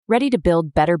Ready to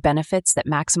build better benefits that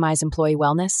maximize employee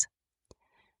wellness?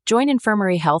 Join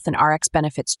Infirmary Health and RX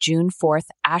Benefits June 4th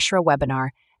ASHRA webinar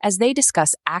as they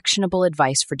discuss actionable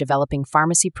advice for developing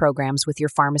pharmacy programs with your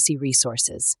pharmacy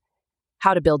resources,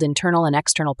 how to build internal and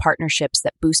external partnerships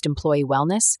that boost employee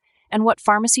wellness, and what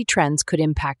pharmacy trends could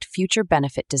impact future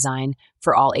benefit design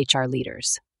for all HR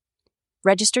leaders.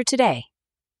 Register today.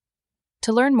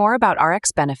 To learn more about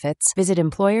RX Benefits, visit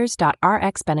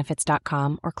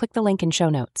employers.rxbenefits.com or click the link in show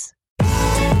notes.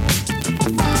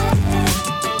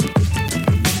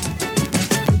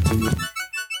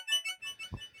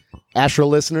 ASHRA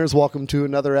listeners, welcome to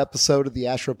another episode of the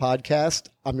ASHRA podcast.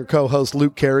 I'm your co-host,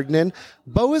 Luke Carignan.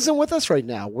 Bo isn't with us right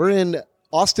now. We're in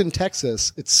Austin,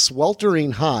 Texas. It's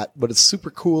sweltering hot, but it's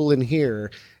super cool in here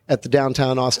at the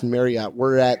downtown Austin Marriott.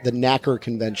 We're at the NACR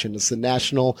convention. It's the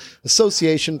National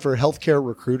Association for Healthcare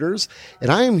Recruiters. And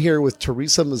I am here with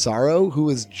Theresa Mazzaro, who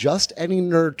is just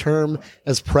ending her term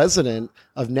as president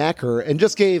of NACR and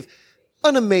just gave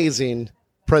an amazing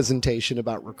presentation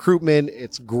about recruitment.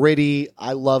 It's gritty.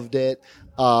 I loved it.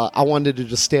 I wanted to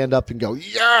just stand up and go,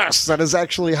 yes, that is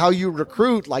actually how you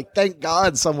recruit. Like, thank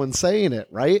God someone's saying it,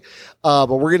 right? But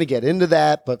we're going to get into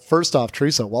that. But first off,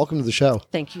 Theresa, welcome to the show.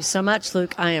 Thank you so much,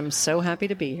 Luke. I am so happy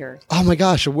to be here. Oh my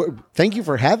gosh. Thank you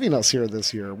for having us here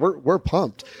this year. We're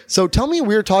pumped. So tell me,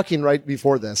 we were talking right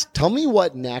before this. Tell me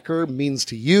what NACR means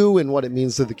to you and what it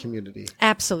means to the community.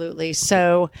 Absolutely.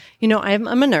 So, I'm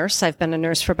a nurse. I've been a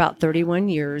nurse for about 31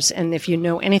 years. And if you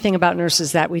know anything about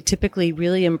nurses, that we typically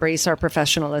really embrace our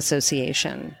professional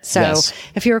association. So yes.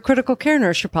 If you're a critical care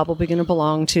nurse, you're probably going to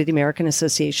belong to the American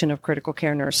Association of Critical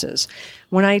Care Nurses.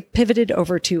 When I pivoted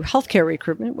over to healthcare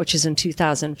recruitment, which is in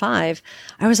 2005,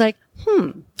 I was like,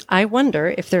 I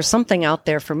wonder if there's something out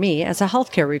there for me as a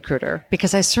healthcare recruiter,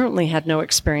 because I certainly had no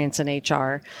experience in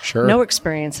HR, no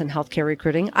experience in healthcare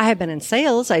recruiting. I had been in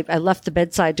sales. I left the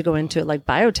bedside to go into like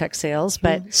biotech sales,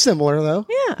 but similar though.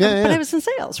 Yeah. But I was in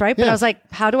sales, right? But I was like,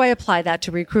 how do I apply that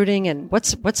to recruiting, and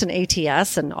what's an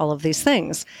ATS and all of these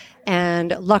things?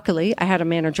 And luckily I had a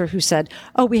manager who said,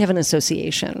 oh, we have an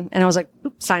association. And I was like,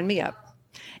 sign me up.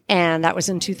 And that was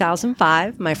in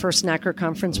 2005. My first NACR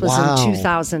conference was in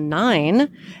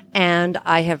 2009. And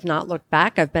I have not looked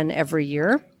back. I've been every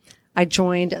year. I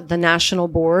joined the national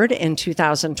board in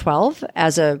 2012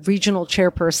 as a regional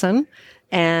chairperson.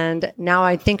 And now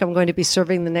I think I'm going to be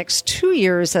serving the next 2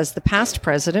 years as the past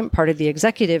president, part of the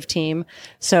executive team.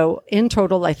 So in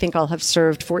total, I think I'll have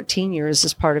served 14 years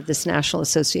as part of this National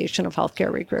Association of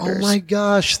Healthcare Recruiters. Oh my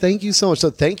gosh. Thank you so much. So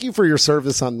thank you for your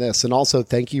service on this. And also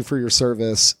thank you for your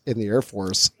service in the Air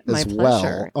Force as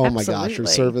well. Oh my gosh. Your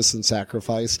service and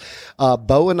sacrifice.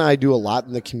 Bo and I do a lot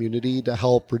in the community to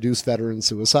help reduce veteran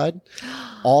suicide.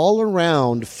 All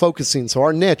around focusing. So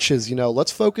our niche is,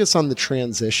 let's focus on the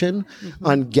transition,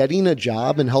 on getting a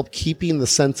job and help keeping the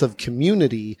sense of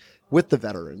community with the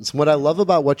veterans. What I love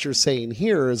about what you're saying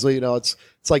here is, it's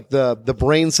like the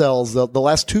brain cells, the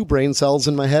last two brain cells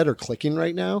in my head are clicking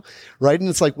right now, right? And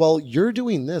it's like, well, you're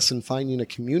doing this and finding a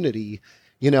community,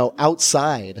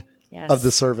 outside of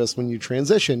the service when you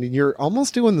transition, and you're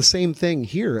almost doing the same thing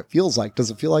here. It feels like,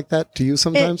 does it feel like that to you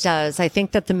sometimes? It does. I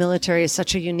think that the military is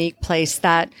such a unique place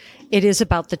that it is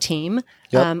about the team.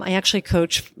 Yep. I actually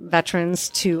coach veterans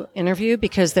to interview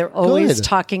because they're always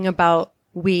talking about,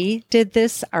 we did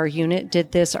this, our unit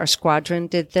did this, our squadron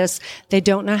did this. They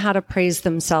don't know how to praise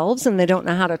themselves, and they don't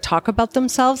know how to talk about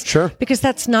themselves. Sure. Because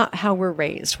that's not how we're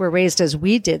raised. We're raised as,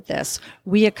 we did this,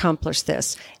 we accomplished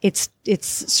this. It's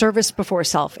service before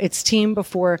self. It's team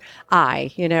before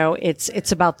I,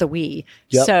 it's about the we.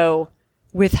 Yep. So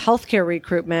with healthcare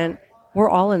recruitment, we're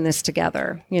all in this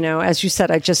together. As you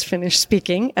said, I just finished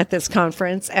speaking at this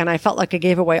conference and I felt like I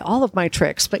gave away all of my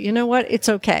tricks, but you know what? It's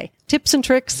okay. Tips and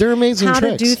tricks. They're amazing how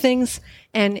tricks. To do things.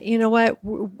 And you know what?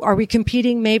 Are we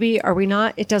competing? Maybe. Are we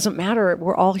not? It doesn't matter.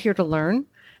 We're all here to learn.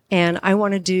 And I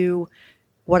want to do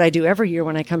what I do every year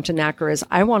when I come to NACR is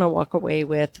I want to walk away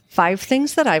with 5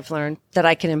 things that I've learned that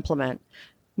I can implement.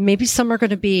 Maybe some are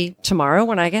going to be tomorrow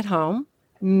when I get home.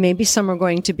 Maybe some are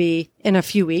going to be in a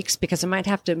few weeks because I might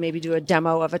have to maybe do a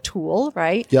demo of a tool,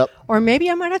 right? Yep. Or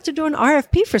maybe I might have to do an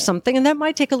RFP for something, and that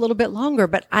might take a little bit longer,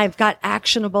 but I've got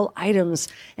actionable items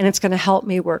and it's going to help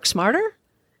me work smarter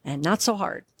and not so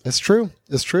hard. It's true.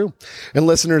 It's true. And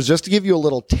listeners, just to give you a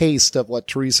little taste of what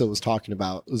Theresa was talking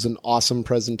about, it was an awesome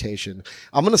presentation.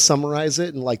 I'm going to summarize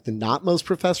it in like the not most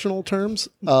professional terms,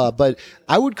 but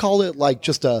I would call it like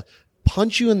just a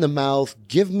punch you in the mouth,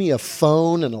 give me a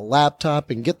phone and a laptop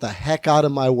and get the heck out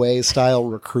of my way style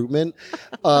recruitment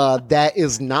that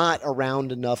is not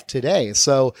around enough today.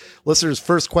 So listeners,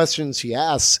 first question she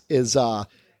asks is, how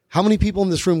many people in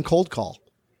this room cold call?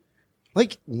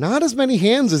 like not as many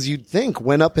hands as you'd think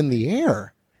went up in the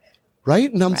air.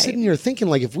 Right. And I'm sitting here thinking,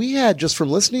 like, if we had, just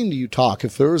from listening to you talk,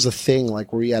 if there was a thing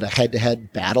like where we had a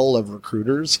head-to-head battle of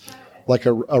recruiters, like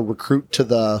a recruit to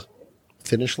the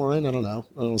finish line. I don't know.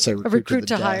 I don't want to say recruit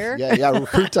to hire. Yeah.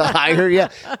 Recruit to hire. Yeah.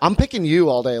 I'm picking you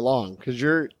all day long because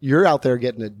you're out there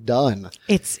getting it done.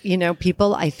 It's,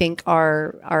 people I think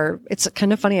are, it's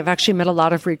kind of funny. I've actually met a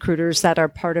lot of recruiters that are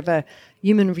part of a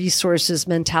human resources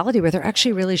mentality where they're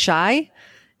actually really shy.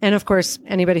 And of course,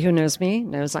 anybody who knows me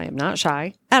knows I am not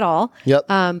shy at all. Yep.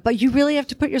 But you really have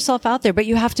to put yourself out there, but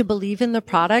you have to believe in the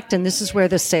product. And this is where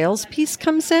the sales piece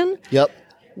comes in. Yep.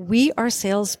 We are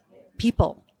sales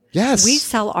people. Yes. We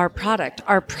sell our product.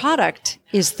 Our product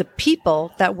is the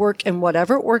people that work in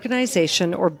whatever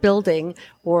organization or building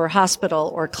or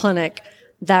hospital or clinic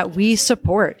that we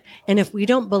support. And if we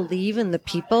don't believe in the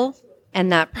people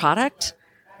and that product,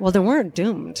 well, then we're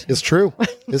doomed. It's true.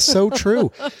 It's so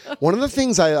true. One of the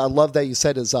things I love that you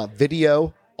said is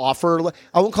video offer.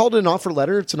 I won't call it an offer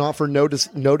letter. It's an offer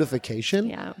notification.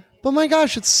 Yeah. But my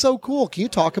gosh, it's so cool. Can you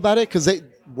talk about it? Because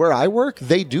where I work,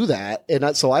 they do that.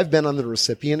 And so I've been on the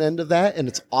recipient end of that, and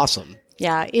it's awesome.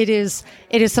 Yeah, it is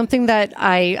something that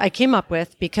I came up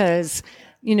with because,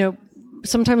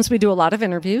 sometimes we do a lot of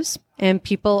interviews and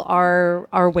people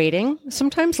are waiting,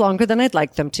 sometimes longer than I'd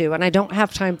like them to. And I don't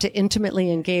have time to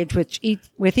intimately engage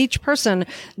with each person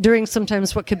during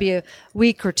sometimes what could be a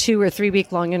week or 2 or 3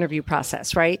 week long interview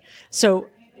process, right? So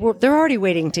they're already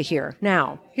waiting to hear.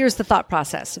 Now, here's the thought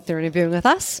process. If they're interviewing with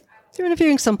us, they're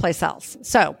interviewing someplace else.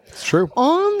 So it's true.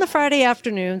 On the Friday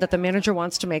afternoon that the manager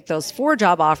wants to make those 4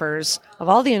 job offers of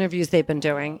all the interviews they've been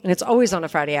doing, and it's always on a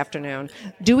Friday afternoon,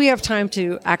 do we have time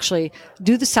to actually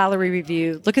do the salary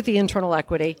review, look at the internal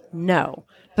equity? No.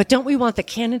 But don't we want the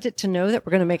candidate to know that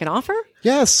we're going to make an offer?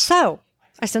 Yes. So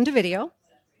I send a video.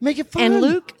 Make it fun. And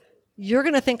Luke, you're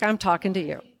going to think I'm talking to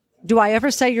you. Do I ever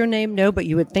say your name? No, but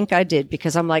you would think I did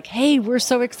because I'm like, hey, we're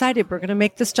so excited. We're going to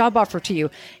make this job offer to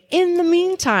you. In the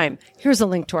meantime, here's a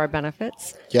link to our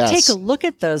benefits. Yes. Take a look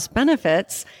at those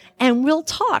benefits and we'll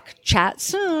talk. Chat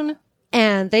soon.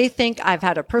 And they think I've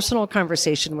had a personal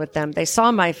conversation with them. They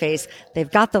saw my face.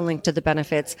 They've got the link to the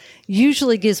benefits.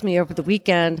 Usually gives me over the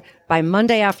weekend. By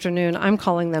Monday afternoon, I'm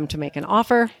calling them to make an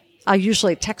offer. I'll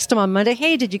usually text them on Monday.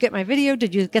 Hey, did you get my video?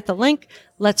 Did you get the link?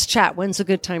 Let's chat. When's a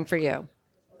good time for you?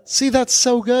 See, that's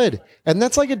so good. And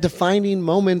that's like a defining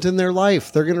moment in their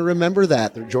life. They're going to remember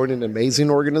that. They're joining an amazing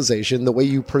organization. The way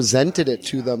you presented it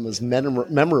to them is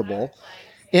memorable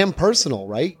and personal,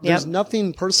 right? Yep. There's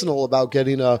nothing personal about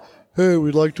getting a, hey,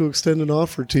 we'd like to extend an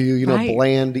offer to you, Right.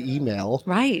 bland email.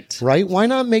 Right. Right? Why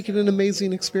not make it an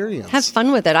amazing experience? Have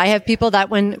fun with it. I have people that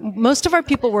when most of our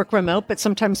people work remote, but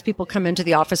sometimes people come into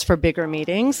the office for bigger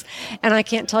meetings. And I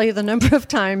can't tell you the number of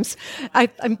times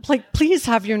I'm like, please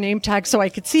have your name tag so I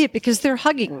could see it because they're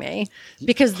hugging me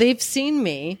because they've seen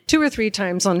me 2 or 3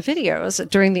 times on videos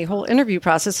during the whole interview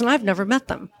process and I've never met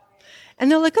them.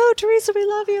 And they're like, oh, Theresa, we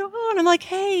love you. Oh, and I'm like,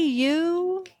 hey,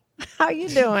 you. How you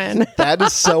doing? That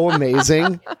is so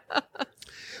amazing.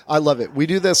 I love it. We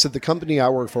do this at the company I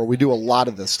work for. We do a lot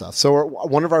of this stuff. So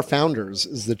one of our founders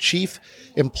is the Chief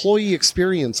Employee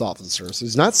Experience Officer. So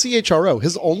he's not CHRO.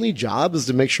 His only job is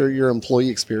to make sure your employee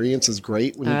experience is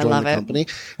great when you join the company.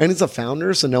 And he's a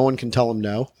founder, so no one can tell him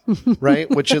no, right?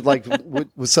 Which is like,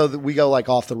 so that we go like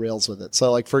off the rails with it. So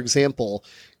like, for example,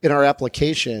 in our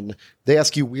application, they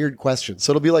ask you weird questions.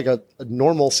 So it'll be like a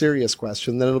normal, serious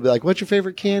question. Then it'll be like, what's your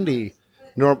favorite candy?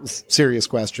 Normal, serious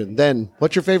question. Then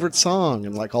what's your favorite song?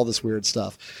 And like all this weird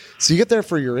stuff. So you get there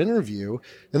for your interview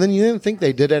and then you didn't think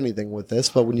they did anything with this,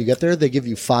 but when you get there, they give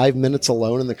you 5 minutes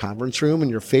alone in the conference room and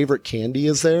your favorite candy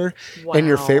is there. Wow. And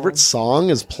your favorite song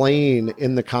is playing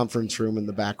in the conference room in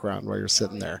the background while you're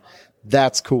sitting there.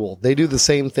 That's cool. They do the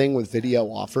same thing with video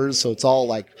offers. So it's all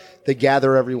like they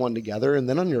gather everyone together. And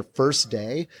then on your first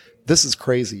day, this is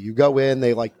crazy. You go in,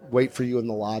 they like wait for you in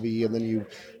the lobby and then you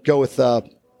go with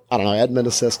admin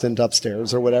assistant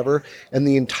upstairs or whatever. And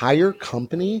the entire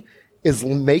company is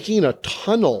making a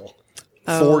tunnel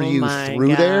for you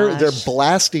through there. They're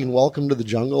blasting Welcome to the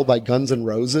Jungle by Guns N'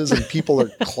 Roses and people are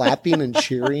clapping and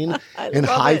cheering and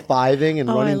high-fiving and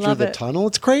running through the tunnel.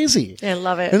 It's crazy. I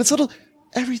love it. And it's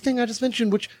everything I just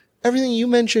mentioned, which everything you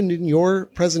mentioned in your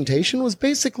presentation was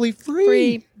basically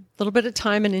free. A little bit of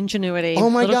time and ingenuity. Oh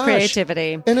my gosh. Little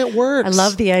creativity. And it works. I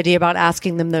love the idea about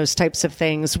asking them those types of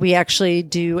things. We actually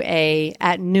do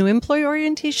at new employee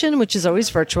orientation, which is always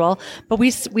virtual, but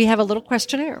we have a little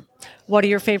questionnaire. What are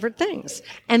your favorite things?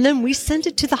 And then we send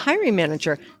it to the hiring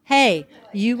manager. Hey,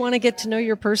 you want to get to know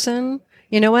your person?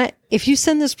 You know what? If you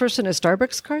send this person a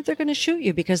Starbucks card, they're going to shoot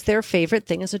you because their favorite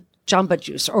thing is Jamba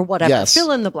Juice or whatever. Yes.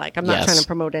 Fill in the blank. I'm not Yes. trying to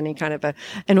promote any kind of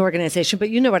an organization, but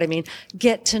you know what I mean.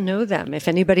 Get to know them. If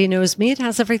anybody knows me, it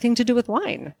has everything to do with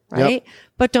wine, right? Yep.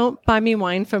 But don't buy me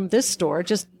wine from this store.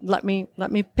 Just let me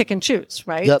pick and choose,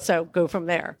 right? Yep. So go from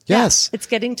there. Yes. Yeah, it's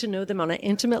getting to know them on an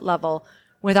intimate level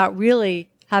without really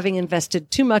having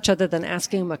invested too much other than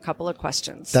asking them a couple of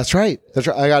questions. That's right. That's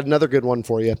right. I got another good one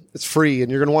for you. It's free and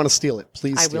you're going to want to steal it.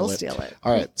 Please steal it. I will steal it.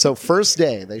 All right. So first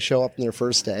day, they show up on their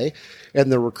first day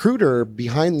and the recruiter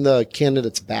behind the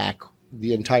candidate's back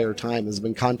the entire time has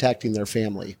been contacting their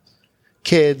family,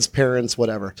 kids, parents,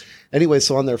 whatever. Anyway,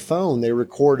 so on their phone, they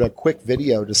record a quick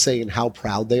video just saying how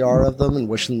proud they are of them and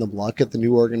wishing them luck at the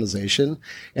new organization.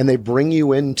 And they bring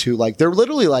you into like, they're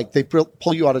literally like, they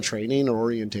pull you out of training or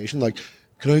orientation, like,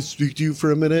 can I speak to you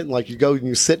for a minute? And like you go and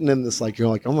you're sitting in this, like, you're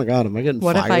like, oh my God, am I getting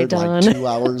What have I fired done? like 2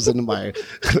 hours into my,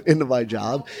 into my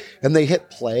job? And they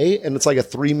hit play and it's like a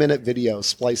 3-minute video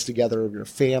spliced together of your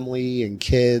family and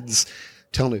kids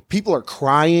telling you people are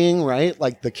crying, right?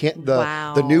 Like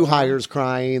Wow. the new hires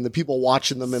crying, the people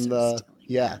watching them in the,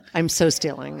 yeah. I'm so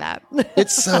stealing that.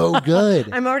 It's so good.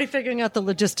 I'm already figuring out the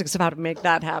logistics of how to make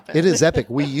that happen. It is epic.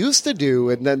 We used to do,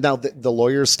 and then now the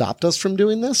lawyers stopped us from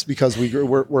doing this because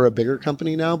we're a bigger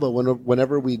company now. But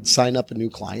whenever we'd sign up a new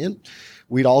client,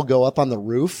 we'd all go up on the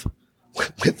roof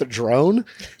with the drone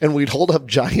and we'd hold up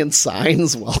giant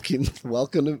signs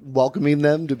welcoming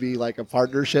them to be like a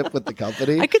partnership with the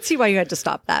company. I could see why you had to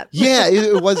stop that. Yeah,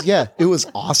 it was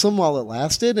awesome while it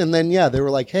lasted. And then, they were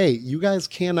like, hey, you guys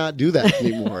cannot do that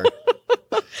anymore.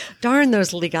 Darn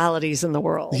those legalities in the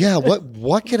world. Yeah,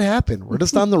 what could happen? We're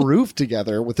just on the roof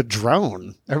together with a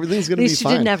drone. Everything's going to be fine. At least you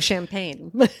didn't have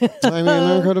champagne. I mean,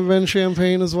 there could have been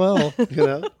champagne as well,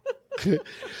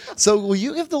 So will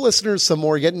you give the listeners some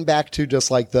more, getting back to just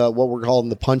like what we're calling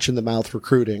the punch in the mouth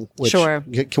recruiting? Which, sure.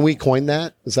 Can we coin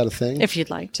that? Is that a thing? If you'd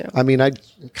like to. I mean, I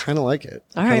kind of like it.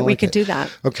 All right, we could do that.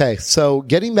 Okay, so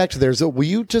getting back to there, so will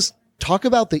you just talk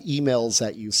about the emails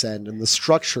that you send and the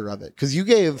structure of it? Because you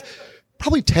gave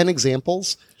probably 10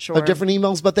 examples of different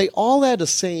emails, but they all had the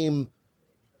same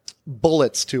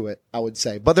bullets to it, I would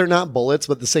say. But they're not bullets,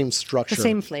 but the same structure. The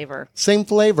same flavor. Same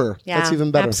flavor. Yeah, that's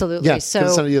even better. Absolutely. Yeah, so, give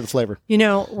us some of the flavor.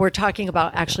 We're talking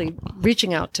about actually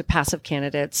reaching out to passive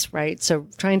candidates, right? So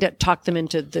trying to talk them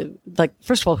into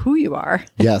first of all, who you are.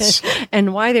 Yes.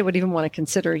 And why they would even want to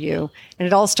consider you. And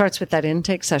it all starts with that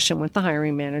intake session with the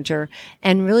hiring manager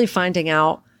and really finding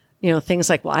out, things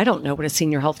like, well, I don't know what a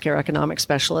senior healthcare economic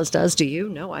specialist does. Do you?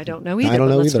 No, I don't know either. I don't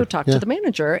know let's either. Go talk to the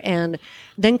manager. And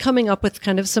then coming up with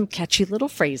kind of some catchy little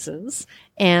phrases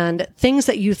and things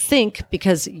that you think,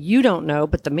 because you don't know,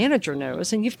 but the manager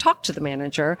knows, and you've talked to the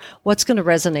manager, what's going to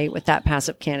resonate with that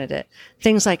passive candidate.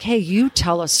 Things like, hey, you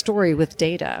tell a story with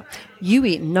data. You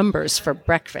eat numbers for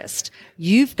breakfast.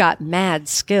 You've got mad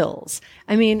skills.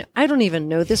 I mean, I don't even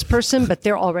know this person, but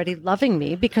they're already loving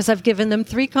me because I've given them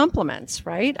 3 compliments,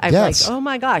 right? I'm like, oh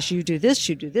my gosh, you do this,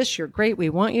 you're great, we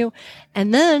want you.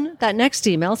 And then that next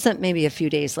email, sent maybe a few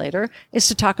days later, is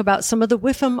to talk about some of the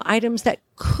WIFM items that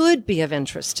could be of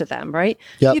interest to them, right?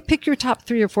 Yep. You pick your top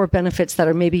 3 or 4 benefits that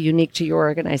are maybe unique to your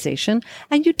organization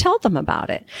and you tell them about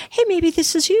it. Hey, maybe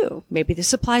this is you. Maybe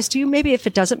this applies to you. Maybe if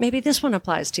it doesn't, maybe this one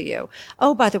applies to you.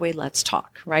 Oh, by the way, let's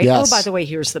talk, right? Yes. Oh, by the way,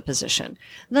 here's the position.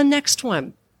 The next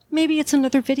one, maybe it's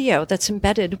another video that's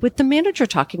embedded with the manager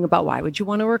talking about why would you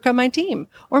want to work on my team?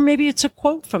 Or maybe it's a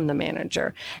quote from the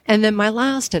manager. And then my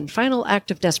last and final act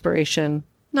of desperation,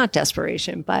 not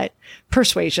desperation, but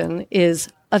persuasion, is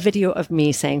a video of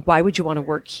me saying, why would you want to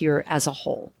work here as a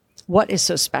whole? What is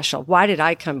so special? Why did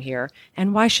I come here?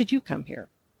 And why should you come here?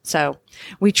 So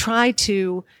we try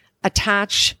to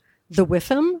attach the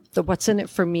WIFM, the what's in it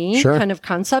for me kind of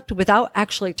concept without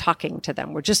actually talking to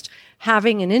them. We're just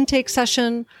having an intake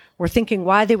session. We're thinking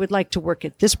why they would like to work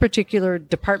at this particular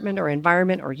department or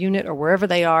environment or unit or wherever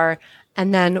they are.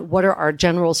 And then what are our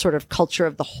general sort of culture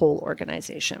of the whole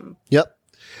organization? Yep.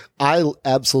 I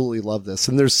absolutely love this.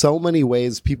 And there's so many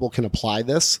ways people can apply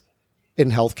this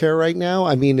in healthcare right now.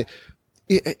 I mean,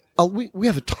 we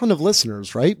have a ton of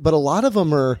listeners, right? But a lot of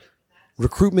them are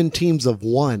recruitment teams of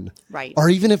one. Right. Or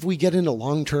even if we get into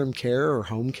long-term care or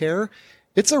home care,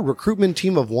 it's a recruitment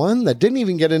team of one that didn't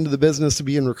even get into the business to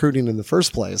be in recruiting in the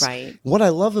first place. Right. What I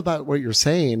love about what you're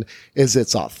saying is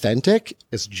it's authentic,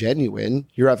 it's genuine,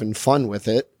 you're having fun with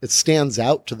it, it stands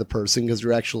out to the person because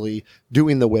you're actually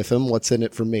doing the with them, what's in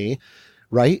it for me,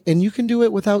 right? And you can do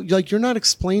it without, you're not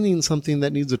explaining something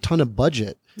that needs a ton of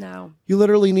budget. No. You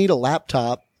literally need a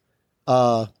laptop,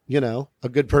 a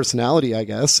good personality, I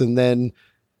guess, and then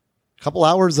a couple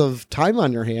hours of time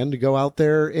on your hand to go out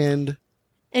there and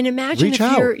And imagine Reach if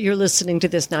out. you're listening to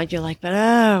this now, you're like, but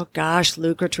oh gosh,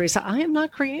 Luke or Teresa, I am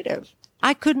not creative.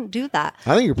 I couldn't do that.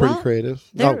 I think you're pretty Well, creative.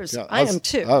 I am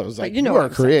too. I was like, But you know you what are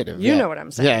I'm saying. creative. You Yeah. know what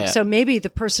I'm saying. Yeah, yeah. So maybe the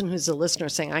person who's a listener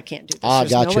is saying, I can't do this. Ah,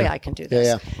 There's gotcha. no way I can do this.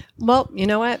 Yeah. Well, you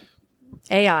know what?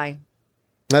 AI.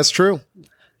 That's true.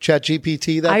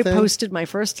 ChatGPT, I thing? posted my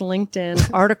first LinkedIn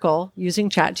article using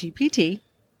ChatGPT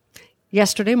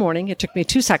yesterday morning. It took me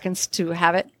 2 seconds to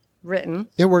have it written.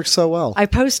 It works so well. I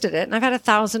posted it and I've had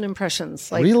 1,000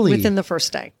 impressions Really? within the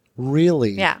first day.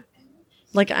 Really? Yeah.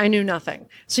 Like I knew nothing.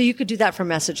 So you could do that for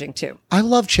messaging too. I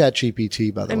love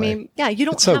ChatGPT, by the I way. mean, yeah, you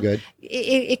don't It's so have, good.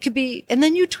 It could be, and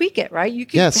then you tweak it, right? You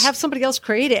could Yes. have somebody else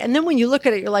create it. And then when you look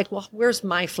at it, you're like, well, where's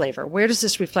my flavor? Where does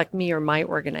this reflect me or my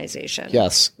organization?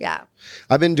 Yes. Yeah.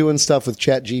 I've been doing stuff with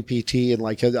ChatGPT, and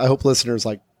like I hope listeners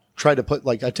like try to put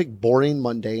like I take boring,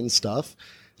 mundane stuff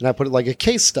and I put it like a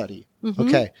case study. Mm-hmm.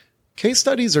 Okay. Case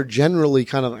studies are generally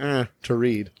kind of to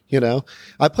read, you know.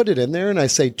 I put it in there and I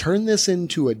say, turn this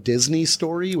into a Disney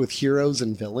story with heroes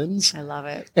and villains. I love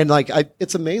it. And like,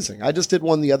 it's amazing. I just did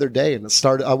one the other day and it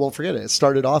started, I won't forget it. It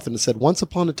started off and it said, once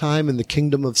upon a time in the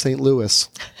kingdom of St. Louis.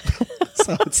 That's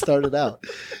how it started out.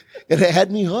 And it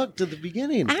had me hooked at the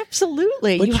beginning.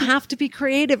 Absolutely. But you have to be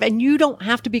creative, and you don't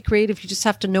have to be creative. You just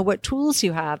have to know what tools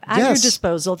you have at your Yes.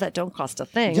 disposal that don't cost a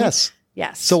thing. Yes.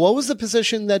 Yes. So what was the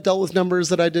position that dealt with numbers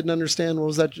that I didn't understand? What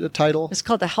was that title? It's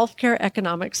called the Healthcare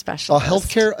Economic A Specialist.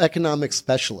 healthcare economic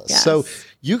specialist. Yes. So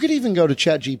you could even go to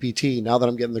ChatGPT now that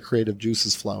I'm getting the creative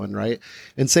juices flowing, right?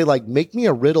 And say like, make me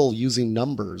a riddle using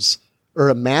numbers or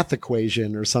a math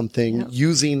equation or something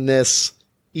using this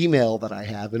email that I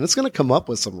have. And it's going to come up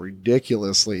with some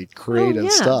ridiculously creative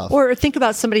stuff. Or think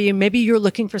about somebody, maybe you're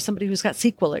looking for somebody who's got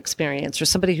SQL experience or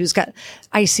somebody who's got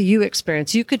ICU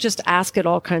experience. You could just ask it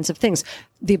all kinds of things.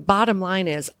 The bottom line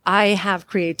is I have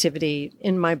creativity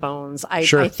in my bones. I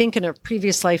think in a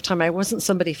previous lifetime, I wasn't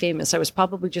somebody famous. I was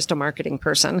probably just a marketing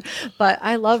person, but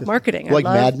I love marketing. Like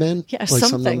Mad Men? Yeah, Like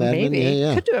something Mad Men? maybe.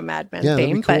 Yeah. Could do a Mad Men Yeah, that'd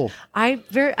theme, be cool.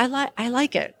 but I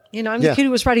like it. You know, I'm the kid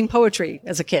who was writing poetry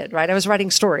as a kid, right? I was writing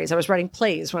stories. I was writing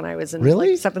plays when I was in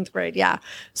like 7th grade. Yeah.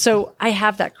 So I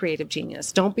have that creative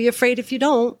genius. Don't be afraid if you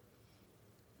don't.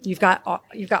 You've got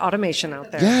automation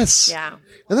out there. Yes. Yeah.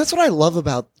 And that's what I love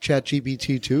about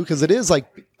ChatGPT too, because it is like,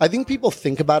 I think people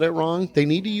think about it wrong. They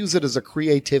need to use it as a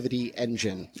creativity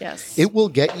engine. Yes. It will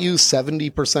get you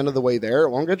 70% of the way there.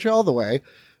 It won't get you all the way.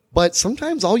 But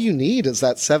sometimes all you need is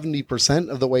that 70%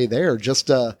 of the way there just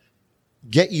to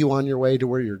get you on your way to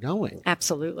where you're going.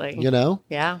 Absolutely. You know?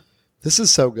 Yeah. This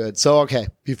is so good. So, okay,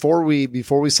 before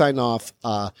we sign off,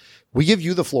 we give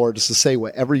you the floor just to say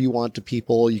whatever you want to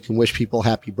people. You can wish people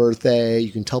happy birthday.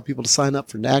 You can tell people to sign up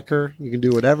for NACR. You can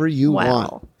do whatever you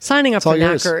want. Signing up It's all for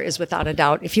yours. NACR is without a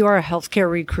doubt. If you are a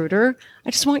healthcare recruiter, I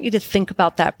just want you to think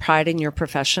about that pride in your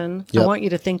profession. Yep. I want you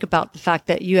to think about the fact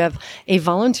that you have a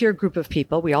volunteer group of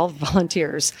people. We all have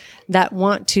volunteers that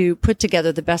want to put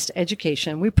together the best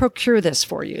education. We procure this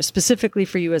for you, specifically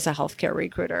for you as a healthcare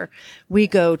recruiter. We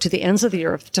go to the ends of the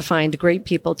earth to find great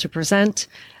people to present.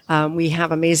 We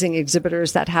have amazing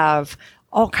exhibitors that have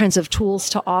all kinds of tools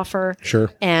to offer. Sure.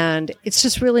 And it's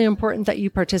just really important that you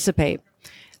participate.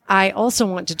 I also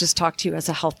want to just talk to you as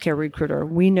a healthcare recruiter.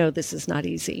 We know this is not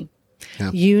easy.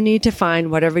 Yeah. You need to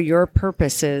find whatever your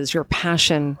purpose is, your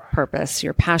passion purpose,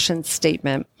 your passion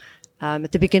statement.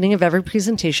 At the beginning of every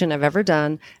presentation I've ever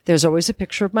done, there's always a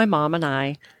picture of my mom and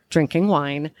I drinking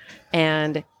wine.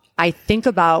 And I think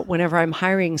about whenever I'm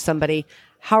hiring somebody,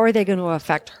 how are they going to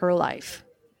affect her life?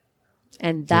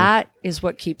 And that is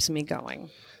what keeps me going.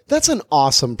 That's an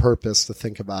awesome purpose to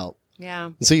think about. Yeah.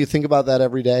 And so you think about that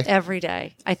every day? Every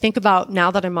day. I think about, now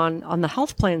that I'm on the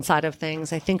health plan side of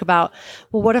things, I think about,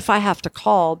 well, what if I have to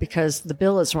call because the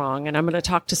bill is wrong and I'm going to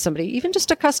talk to somebody, even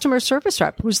just a customer service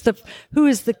rep who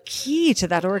is the key to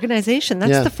that organization.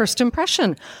 That's the first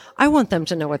impression. I want them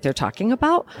to know what they're talking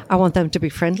about. I want them to be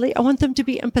friendly. I want them to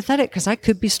be empathetic because I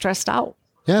could be stressed out.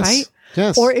 Yes. Right?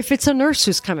 Yes. Or if it's a nurse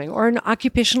who's coming or an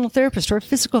occupational therapist or a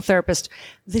physical therapist,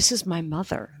 this is my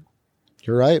mother.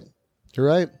 You're right. You're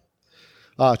right.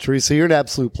 Theresa, you're an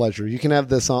absolute pleasure. You can have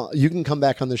this on. You can come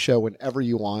back on the show whenever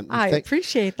you want. I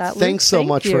appreciate that. Thanks Luke. so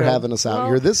much Thank for you. having us out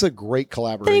here. This is a great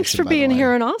collaboration. Thanks for by the being way.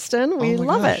 here in Austin. We Oh my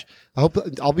love gosh. it. I hope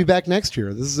I'll be back next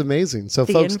year. This is amazing. So,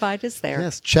 The folks, invite is there.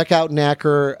 yes, check out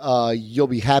NACR. You'll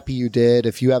be happy you did.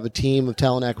 If you have a team of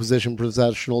talent acquisition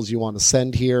professionals you want to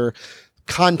send here,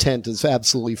 content is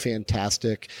absolutely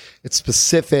fantastic. It's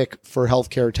specific for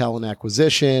healthcare talent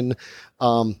acquisition.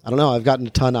 I don't know. I've gotten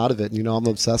a ton out of it. And, I'm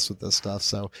obsessed with this stuff.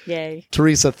 So, Yay.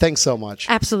 Theresa, thanks so much.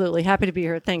 Absolutely. Happy to be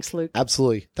here. Thanks, Luke.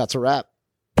 Absolutely. That's a wrap.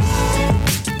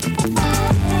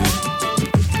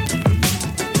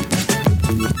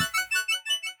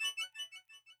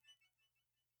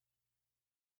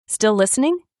 Still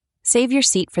listening? Save your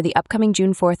seat for the upcoming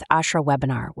June 4th ASHRA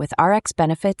webinar with RX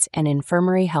benefits and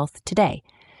infirmary health today.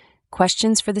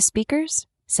 Questions for the speakers?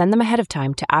 Send them ahead of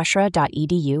time to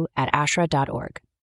ashra.edu@ashra.org.